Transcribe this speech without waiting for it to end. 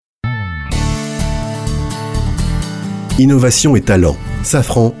innovation et talent,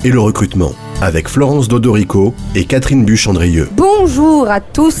 Safran et le recrutement, avec Florence Dodorico et Catherine Buch-Andrieux. Bonjour à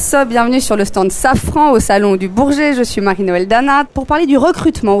tous, bienvenue sur le stand Safran au Salon du Bourget. Je suis Marie-Noëlle Danat. Pour parler du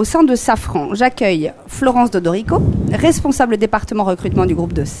recrutement au sein de Safran, j'accueille Florence Dodorico, responsable département recrutement du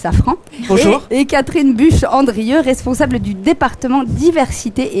groupe de Safran. Bonjour. Et Catherine Buch-Andrieux, responsable du département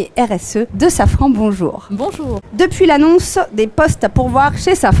diversité et RSE de Safran. Bonjour. Bonjour. Depuis l'annonce des postes à pourvoir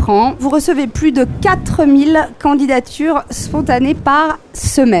chez Safran, vous recevez plus de 4000 candidatures spontanées par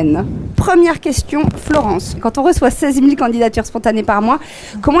semaine. Première question, Florence. Quand on reçoit 16 000 candidatures spontanées par mois,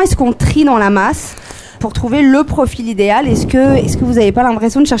 comment est-ce qu'on trie dans la masse pour trouver le profil idéal? Est-ce que vous n'avez pas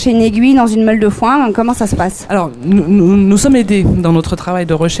l'impression de chercher une aiguille dans une meule de foin? Comment ça se passe? Alors, nous sommes aidés dans notre travail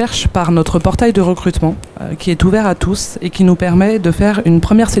de recherche par notre portail de recrutement qui est ouvert à tous et qui nous permet de faire une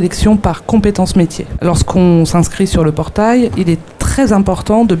première sélection par compétences métiers. Lorsqu'on s'inscrit sur le portail, il est très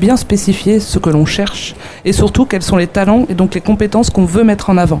important de bien spécifier ce que l'on cherche et surtout quels sont les talents et donc les compétences qu'on veut mettre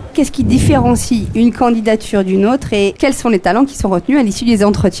en avant. Qu'est-ce qui différencie une candidature d'une autre et quels sont les talents qui sont retenus à l'issue des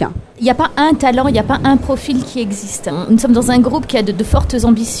entretiens? Il n'y a pas un talent, il n'y a pas un profil qui existe. Nous sommes dans un groupe qui a de fortes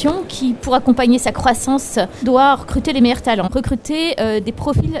ambitions, qui, pour accompagner sa croissance, doit recruter les meilleurs talents, recruter des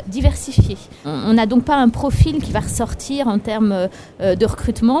profils diversifiés. On n'a donc pas un profil qui va ressortir en termes de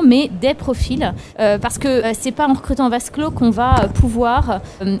recrutement, mais des profils, parce que c'est pas en recrutant en vase clos qu'on va pouvoir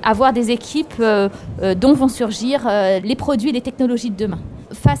avoir des équipes dont vont surgir les produits et les technologies de demain.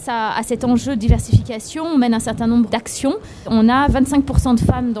 Face à cet enjeu de diversification, on mène un certain nombre d'actions. On a 25% de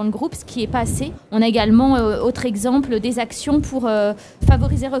femmes dans le groupe, ce qui n'est pas assez. On a également, autre exemple, des actions pour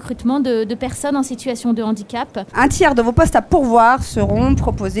favoriser le recrutement de personnes en situation de handicap. Un tiers de vos postes à pourvoir seront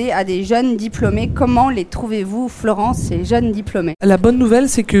proposés à des jeunes diplômés. Comment les trouvez-vous, Florence, ces jeunes diplômés? La bonne nouvelle,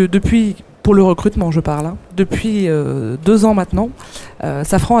 c'est que pour le recrutement, je parle, depuis 2 ans maintenant,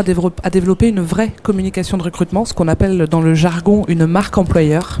 Safran a développé une vraie communication de recrutement, ce qu'on appelle dans le jargon une marque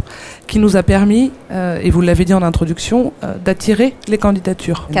employeur, qui nous a permis, et vous l'avez dit en introduction, d'attirer les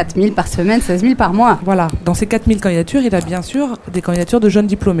candidatures. 4 000 par semaine, 16 000 par mois. Voilà, dans ces 4 000 candidatures, il y a bien sûr des candidatures de jeunes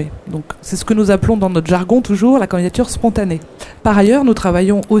diplômés. Donc c'est ce que nous appelons dans notre jargon toujours la candidature spontanée. Par ailleurs, nous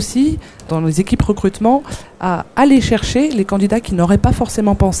travaillons aussi dans les équipes recrutement à aller chercher les candidats qui n'auraient pas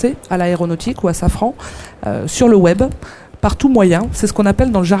forcément pensé à l'aéronautique ou à Safran sur le web, par tout moyen. C'est ce qu'on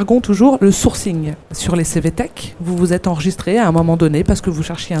appelle dans le jargon toujours le sourcing. Sur les CV Tech, vous vous êtes enregistré à un moment donné parce que vous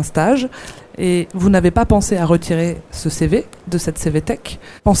cherchiez un stage et vous n'avez pas pensé à retirer ce CV de cette CV Tech.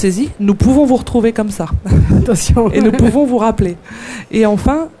 Pensez-y, nous pouvons vous retrouver comme ça. Attention. Et nous pouvons vous rappeler. Et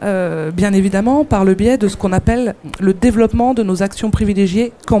enfin, bien évidemment, par le biais de ce qu'on appelle le développement de nos actions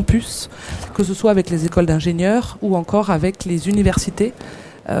privilégiées campus, que ce soit avec les écoles d'ingénieurs ou encore avec les universités,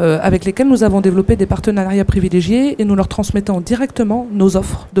 avec lesquels nous avons développé des partenariats privilégiés et nous leur transmettons directement nos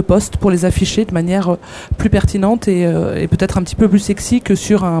offres de postes pour les afficher de manière plus pertinente et peut-être un petit peu plus sexy que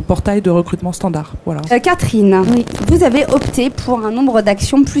sur un portail de recrutement standard. Voilà. Catherine, oui. Vous avez opté pour un nombre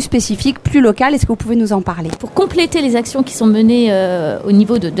d'actions plus spécifiques, plus locales. Est-ce que vous pouvez nous en parler? Pour compléter les actions qui sont menées au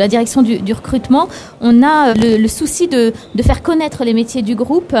niveau de la direction du recrutement, on a le souci de faire connaître les métiers du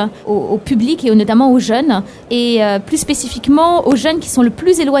groupe au public et notamment aux jeunes et plus spécifiquement aux jeunes qui sont le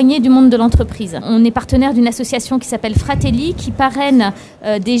plus éloignés du monde de l'entreprise. On est partenaire d'une association qui s'appelle Fratelli, qui parraine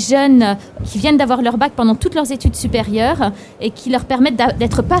des jeunes qui viennent d'avoir leur bac pendant toutes leurs études supérieures et qui leur permettent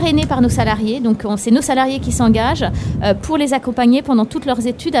d'être parrainés par nos salariés. Donc c'est nos salariés qui s'engagent pour les accompagner pendant toutes leurs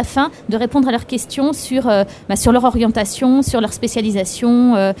études afin de répondre à leurs questions sur leur orientation, sur leur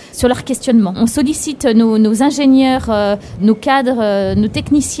spécialisation, sur leur questionnement. On sollicite nos ingénieurs, nos cadres, nos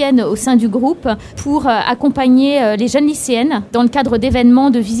techniciennes au sein du groupe pour accompagner les jeunes lycéennes dans le cadre d'événements,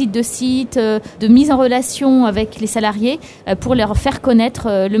 de visites de sites, de mise en relation avec les salariés pour leur faire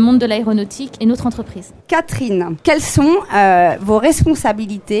connaître le monde de l'aéronautique et notre entreprise. Catherine, quelles sont vos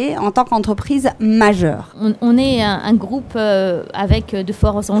responsabilités en tant qu'entreprise majeure? On est un groupe avec de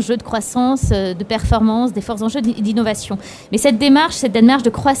forts enjeux de croissance, de performance, des forts enjeux d'innovation. Mais cette démarche de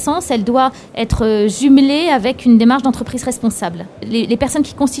croissance, elle doit être jumelée avec une démarche d'entreprise responsable. Les personnes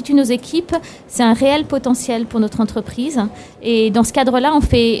qui constituent nos équipes, c'est un réel potentiel pour notre entreprise. Et dans ce cadre-là,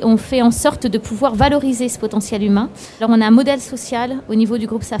 on fait en sorte de pouvoir valoriser ce potentiel humain. Alors on a un modèle social au niveau du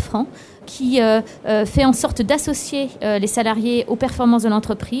groupe Safran qui fait en sorte d'associer les salariés aux performances de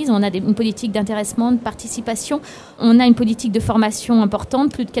l'entreprise. On a une politique d'intéressement, de participation. On a une politique de formation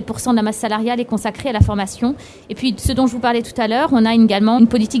importante. Plus de 4% de la masse salariale est consacrée à la formation. Et puis, ce dont je vous parlais tout à l'heure, on a également une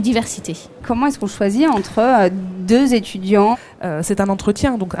politique diversité. Comment est-ce qu'on choisit entre deux étudiants? C'est un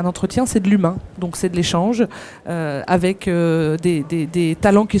entretien. Donc, un entretien, c'est de l'humain. Donc, c'est de l'échange avec des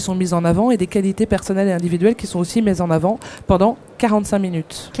talents qui sont mis en avant et des qualités personnelles et individuelles qui sont aussi mises en avant pendant 45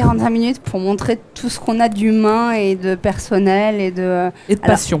 minutes. 45 minutes pour montrer tout ce qu'on a d'humain et de personnel et de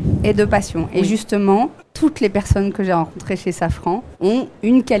passion. Et de passion. Oui. Et justement, toutes les personnes que j'ai rencontrées chez Safran ont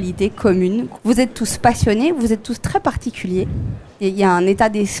une qualité commune. Vous êtes tous passionnés, vous êtes tous très particuliers. Et il y a un état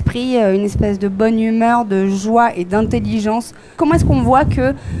d'esprit, une espèce de bonne humeur, de joie et d'intelligence. Comment est-ce qu'on voit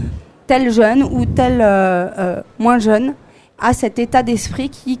que tel jeune ou tel moins jeune a cet état d'esprit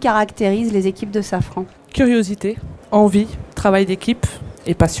qui caractérise les équipes de Safran? Curiosité, envie, travail d'équipe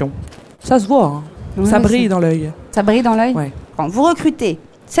et passion. Ça se voit, hein. Oui, Ça brille dans l'œil. Ça brille dans l'œil? Ouais. Quand vous recrutez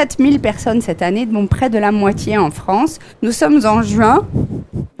 7000 personnes cette année, dont près de la moitié en France. Nous sommes en juin.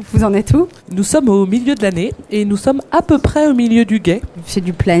 Vous en êtes où? Nous sommes au milieu de l'année et nous sommes à peu près au milieu du guet. C'est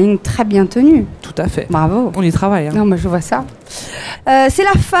du planning très bien tenu. Tout à fait. Bravo. On y travaille. Hein. Non, moi je vois ça. C'est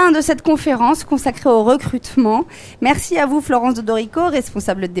la fin de cette conférence consacrée au recrutement. Merci à vous Florence Dodorico,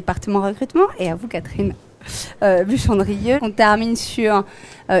 responsable de département recrutement, et à vous Catherine Buchandrieux. On termine sur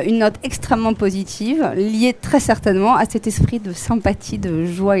une note extrêmement positive, liée très certainement à cet esprit de sympathie, de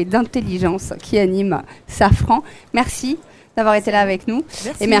joie et d'intelligence qui anime Safran. Merci d'avoir été là avec nous.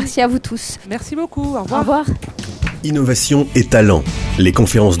 Merci. Et merci à vous tous. Merci beaucoup. Au Au revoir. revoir. Innovation et talent. Les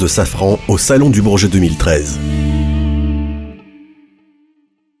conférences de Safran au Salon du Bourget 2013.